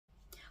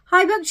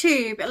Hi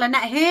Booktube,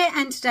 Lynette here,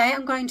 and today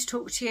I'm going to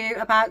talk to you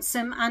about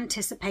some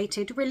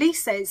anticipated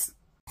releases.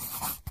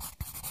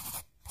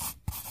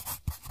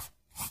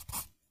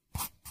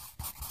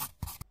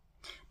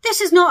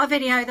 This is not a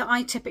video that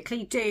I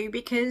typically do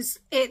because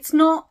it's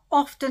not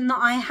often that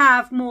I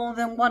have more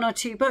than one or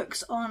two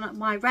books on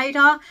my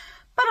radar,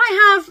 but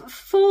I have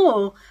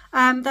four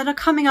that are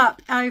coming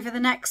up over the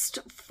next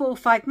 4 or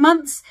 5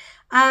 months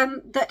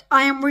that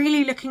I am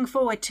really looking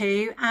forward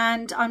to,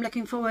 and I'm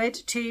looking forward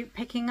to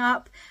picking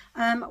up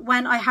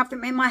when I have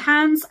them in my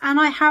hands, and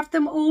I have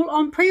them all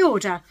on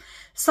pre-order.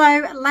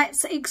 So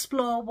let's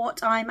explore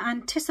what I'm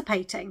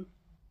anticipating.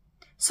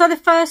 So the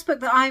first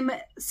book that I'm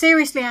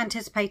seriously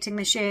anticipating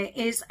this year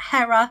is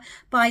Hera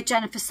by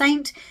Jennifer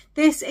Saint.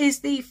 This is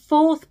the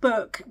 4th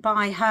book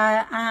by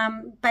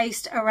her,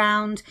 based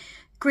around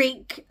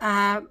Greek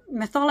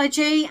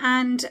mythology,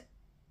 and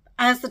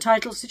as the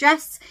title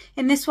suggests,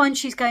 in this one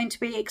she's going to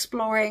be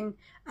exploring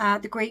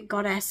the Greek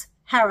goddess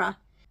Hera.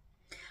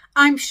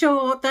 I'm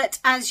sure that,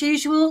 as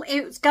usual,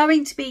 it's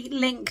going to be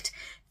linked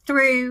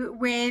through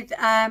with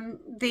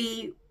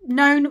the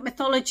known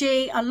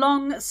mythology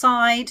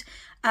alongside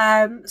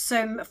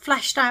some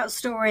fleshed out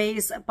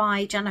stories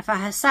by Jennifer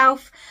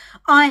herself.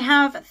 I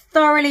have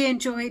thoroughly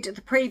enjoyed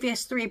the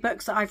previous 3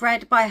 books that I've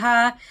read by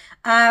her,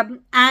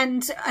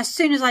 and as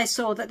soon as I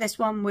saw that this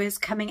one was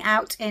coming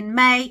out in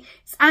May,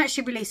 it's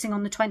actually releasing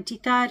on the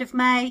 23rd of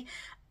May,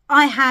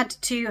 I had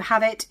to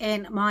have it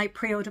in my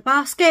pre-order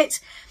basket.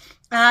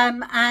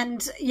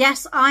 And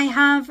yes, I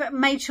have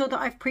made sure that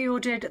I've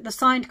pre-ordered the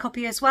signed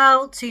copy as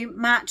well to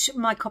match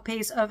my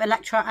copies of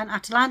Electra and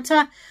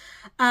Atalanta.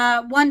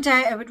 One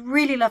day I would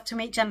really love to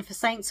meet Jennifer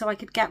Saint so I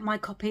could get my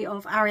copy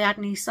of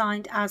Ariadne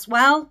signed as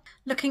well.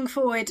 Looking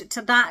forward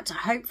to that,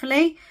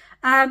 hopefully.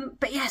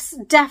 But yes,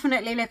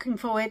 definitely looking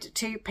forward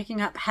to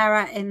picking up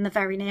Hera in the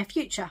very near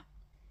future.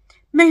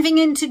 Moving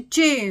into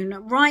June,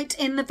 right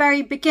in the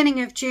very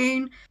beginning of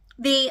June,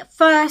 the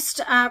first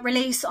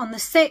release on the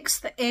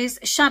 6th is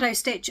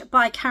Shadowstitch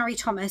by Carrie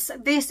Thomas.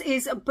 This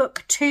is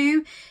book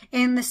 2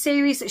 in the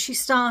series that she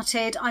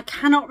started. I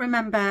cannot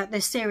remember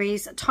the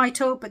series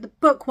title, but the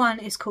book 1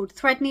 is called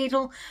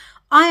Threadneedle.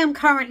 I am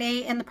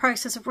currently in the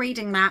process of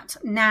reading that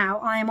now.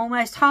 I am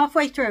almost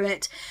halfway through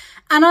it,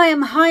 and I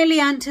am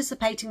highly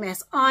anticipating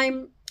this.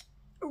 I'm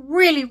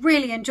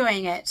really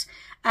enjoying it.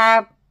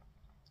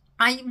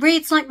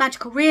 Reads like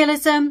magical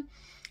realism.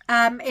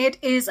 It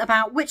is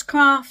about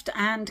witchcraft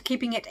and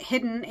keeping it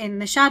hidden in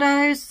the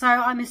shadows, so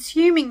I'm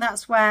assuming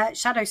that's where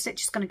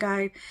Shadowstitch is going to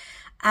go.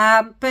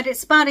 But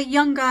it's about a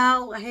young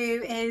girl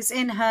who is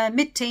in her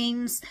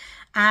mid-teens,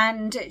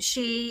 and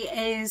she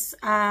is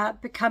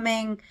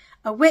becoming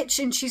a witch,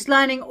 and she's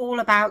learning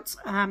all about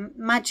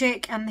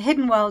magic and the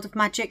hidden world of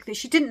magic that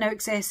she didn't know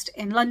exist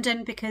in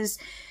London because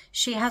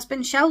she has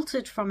been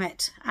sheltered from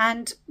it.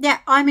 And yeah,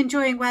 I'm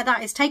enjoying where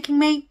that is taking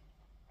me.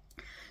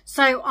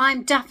 So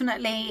I'm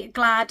definitely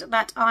glad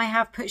that I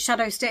have put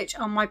Shadowstitch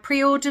on my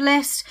pre-order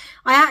list.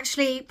 I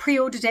actually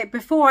pre-ordered it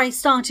before I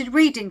started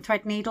reading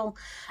Threadneedle,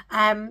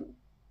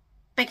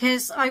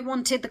 because I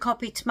wanted the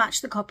copy to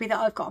match the copy that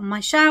I've got on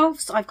my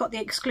shelves. I've got the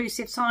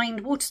exclusive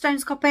signed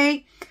Waterstones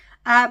copy.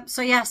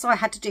 So yes, I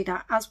had to do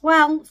that as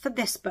well for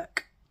this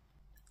book.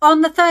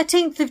 On the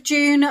 13th of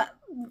June,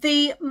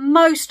 the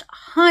most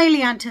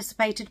highly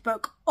anticipated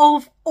book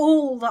of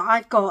all that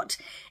I've got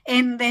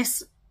in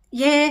this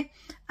year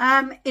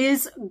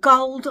is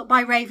Gold by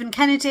Raven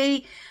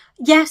Kennedy.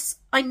 Yes,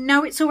 I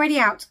know it's already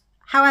out.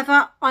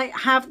 However, I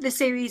have the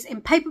series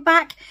in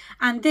paperback,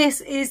 and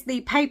this is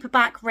the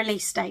paperback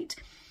release date.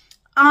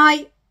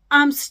 I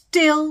am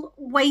still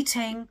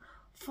waiting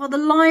for the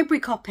library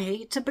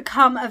copy to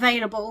become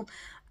available.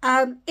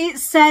 It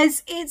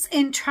says it's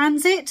in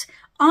transit.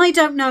 I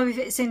don't know if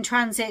it's in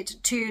transit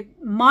to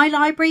my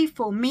library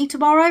for me to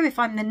borrow if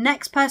I'm the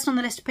next person on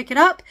the list to pick it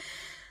up,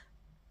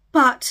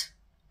 but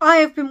I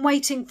have been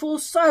waiting for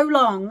so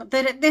long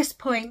that at this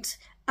point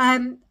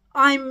I'm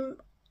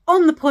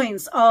on the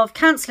points of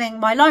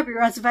cancelling my library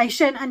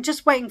reservation and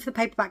just waiting for the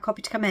paperback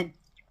copy to come in.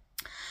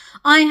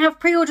 I have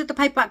pre-ordered the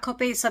paperback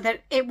copy so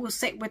that it will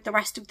sit with the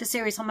rest of the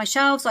series on my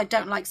shelves. I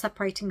don't like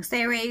separating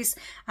series,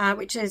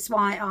 which is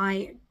why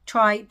I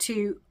try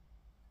to,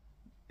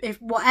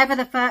 if whatever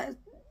the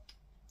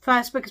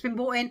first book has been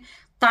bought in,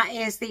 that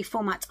is the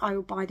format I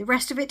will buy the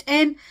rest of it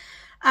in.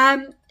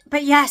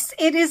 But yes,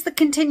 it is the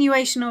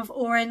continuation of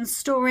Oren's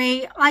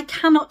story. I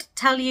cannot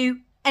tell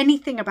you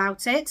anything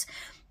about it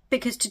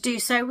because to do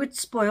so would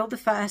spoil the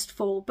first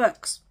 4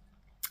 books.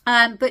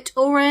 But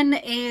Oren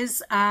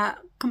is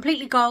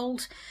completely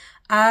gold,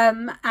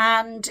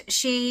 and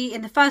she,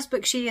 in the first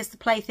book, she is the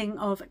plaything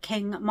of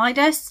King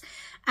Midas,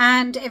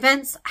 and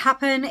events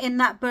happen in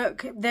that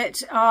book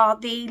that are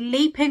the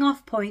leaping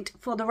off point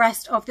for the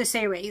rest of the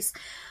series.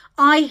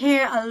 I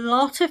hear a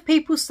lot of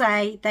people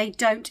say they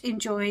don't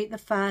enjoy the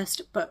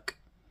first book.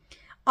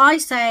 I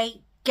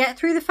say get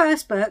through the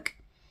first book,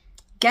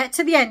 get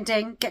to the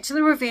ending, get to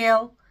the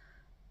reveal,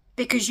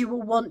 because you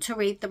will want to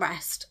read the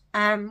rest.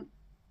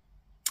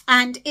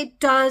 And it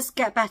does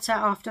get better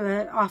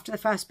after the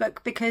first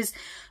book, because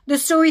the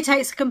story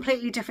takes a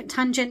completely different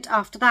tangent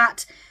after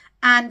that.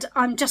 And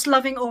I'm just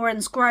loving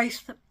Oren's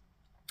growth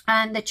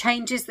and the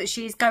changes that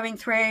she's going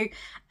through.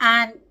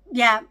 And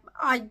yeah,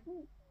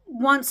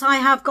 once I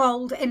have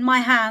gold in my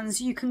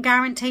hands, you can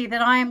guarantee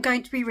that I am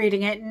going to be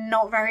reading it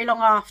not very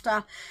long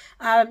after,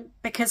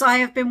 because I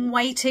have been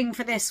waiting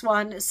for this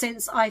one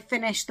since I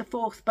finished the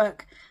 4th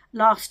book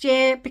last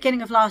year,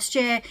 beginning of last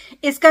year.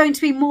 It's going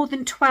to be more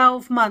than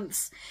 12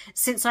 months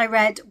since I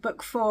read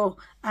book 4,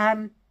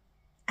 and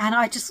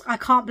I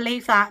can't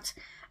believe that.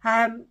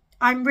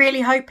 I'm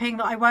really hoping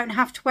that I won't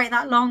have to wait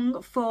that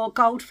long for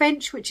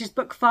Goldfinch, which is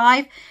book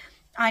 5.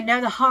 I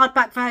know the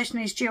hardback version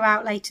is due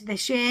out later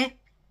this year.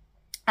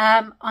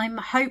 I'm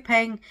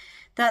hoping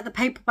that the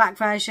paperback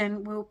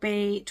version will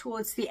be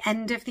towards the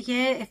end of the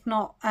year, if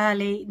not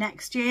early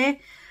next year.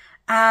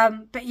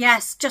 But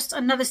yes, just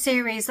another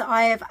series that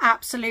I have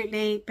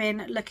absolutely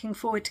been looking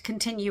forward to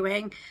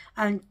continuing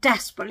and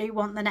desperately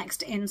want the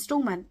next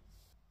instalment.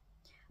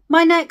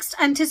 My next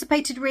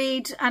anticipated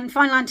read and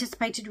final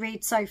anticipated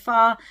read so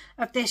far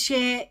of this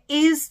year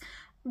is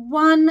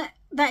one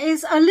that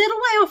is a little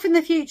way off in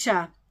the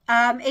future.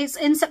 It's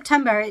in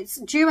September. It's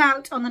due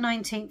out on the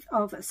 19th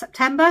of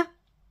September.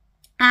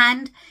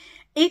 And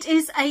it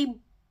is a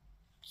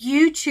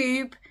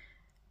YouTube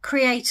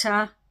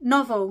creator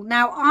novel.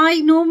 Now, I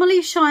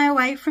normally shy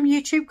away from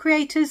YouTube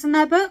creators and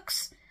their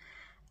books.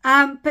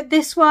 But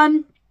this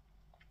one,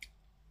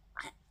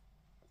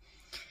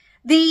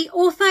 the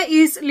author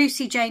is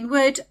Lucy Jane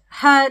Wood.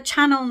 Her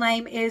channel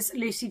name is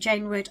Lucy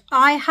Jane Wood.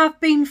 I have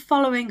been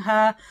following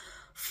her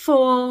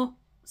for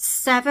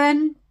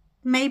 7,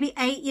 maybe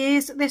 8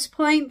 years at this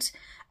point.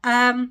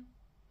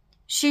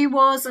 She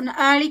was an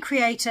early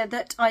creator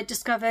that I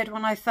discovered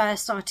when I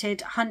first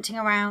started hunting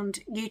around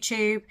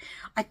YouTube.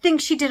 I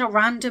think she did a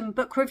random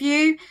book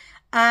review,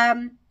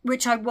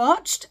 which I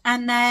watched,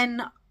 and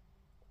then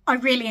I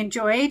really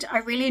enjoyed. I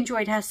really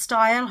enjoyed her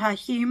style, her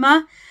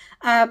humour,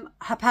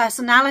 her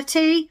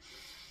personality,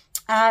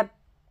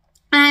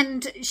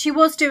 and she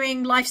was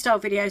doing lifestyle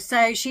videos.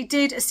 So she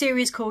did a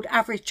series called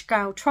Average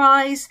Girl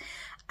Tries,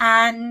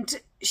 and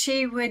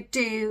she would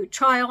do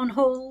try on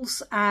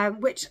hauls,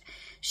 which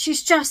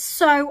she's just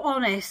so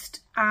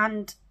honest,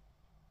 and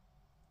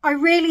I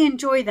really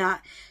enjoy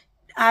that.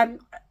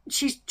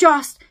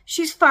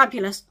 She's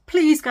fabulous.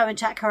 Please go and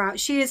check her out.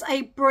 She is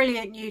a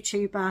brilliant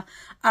YouTuber.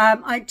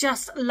 I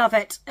just love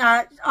it.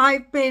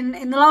 I've been,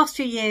 in the last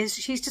few years,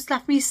 she's just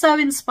left me so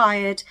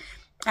inspired.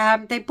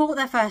 They bought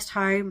their first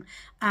home,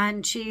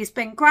 and they've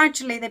been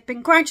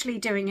gradually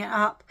doing it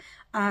up,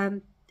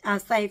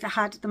 as they've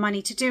had the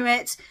money to do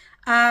it.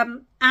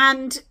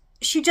 And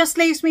she just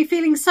leaves me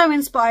feeling so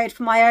inspired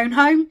for my own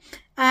home.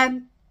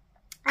 And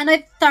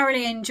I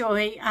thoroughly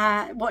enjoy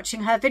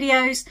watching her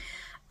videos.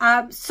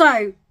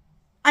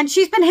 And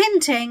she's been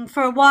hinting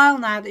for a while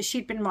now that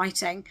she'd been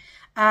writing.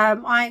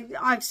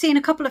 I've seen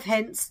a couple of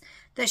hints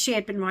that she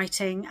had been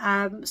writing.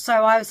 So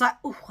I was like,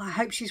 oh, I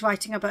hope she's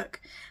writing a book.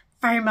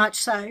 Very much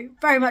so.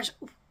 Very much,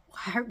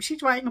 I hope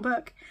she's writing a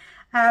book.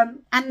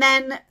 And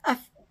then a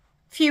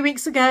few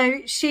weeks ago,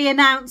 she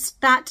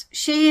announced that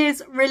she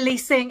is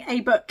releasing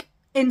a book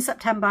in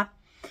September,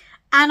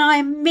 and I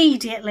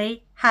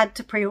immediately had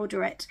to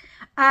pre-order it.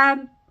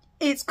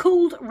 It's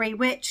called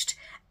Rewitched.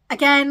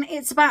 Again,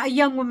 it's about a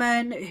young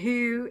woman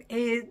who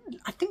is,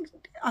 I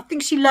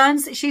think she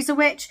learns that she's a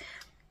witch.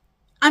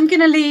 I'm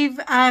going to leave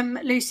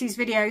Lucy's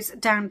videos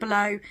down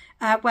below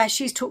where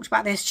she's talked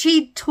about this.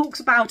 She talks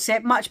about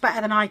it much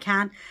better than I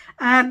can.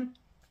 And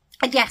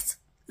yes,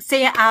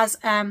 see it as,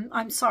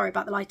 I'm sorry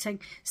about the lighting,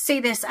 see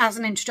this as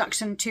an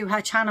introduction to her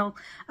channel.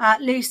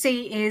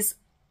 Lucy is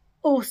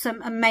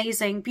awesome,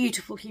 amazing,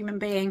 beautiful human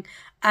being,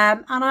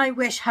 and I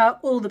wish her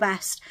all the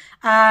best.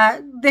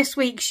 This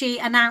week she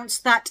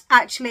announced that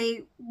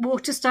actually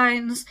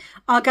Waterstones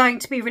are going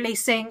to be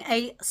releasing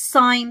a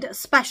signed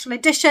special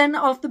edition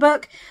of the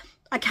book.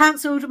 I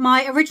cancelled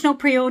my original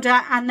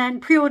pre-order and then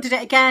pre-ordered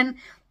it again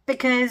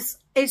because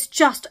it's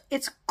a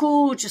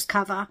gorgeous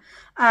cover,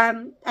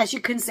 as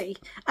you can see.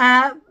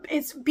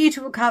 It's a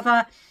beautiful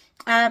cover.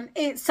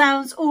 It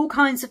sounds all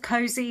kinds of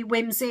cozy,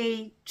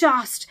 whimsy,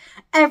 just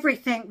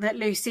everything that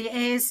Lucy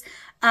is.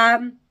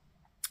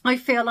 I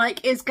feel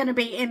like is going to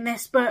be in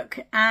this book,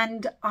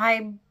 and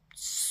I'm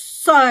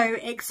so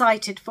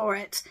excited for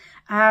it.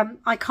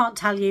 I can't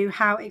tell you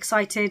how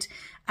excited.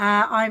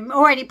 I'm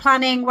already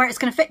planning where it's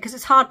going to fit because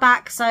it's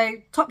hardback. So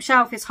top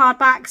shelf is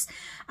hardbacks.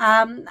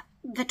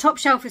 The top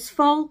shelf is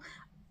full.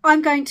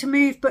 I'm going to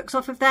move books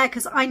off of there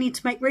because I need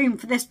to make room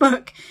for this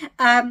book.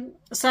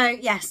 So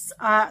yes,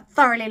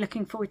 thoroughly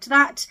looking forward to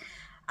that.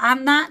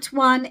 And that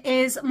one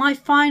is my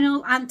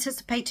final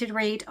anticipated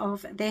read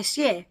of this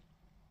year.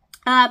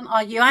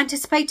 Are you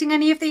anticipating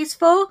any of these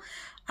 4?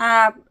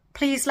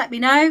 please let me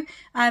know.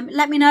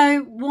 Let me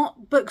know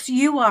what books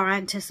you are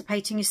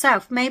anticipating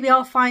yourself. Maybe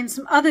I'll find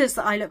some others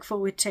that I look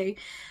forward to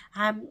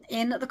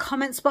in the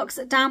comments box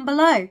down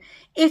below.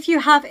 If you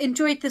have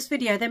enjoyed this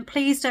video, then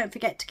please don't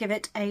forget to give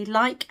it a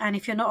like, and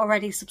if you're not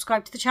already,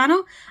 subscribe to the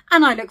channel,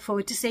 and I look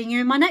forward to seeing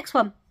you in my next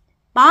one.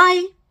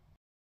 Bye!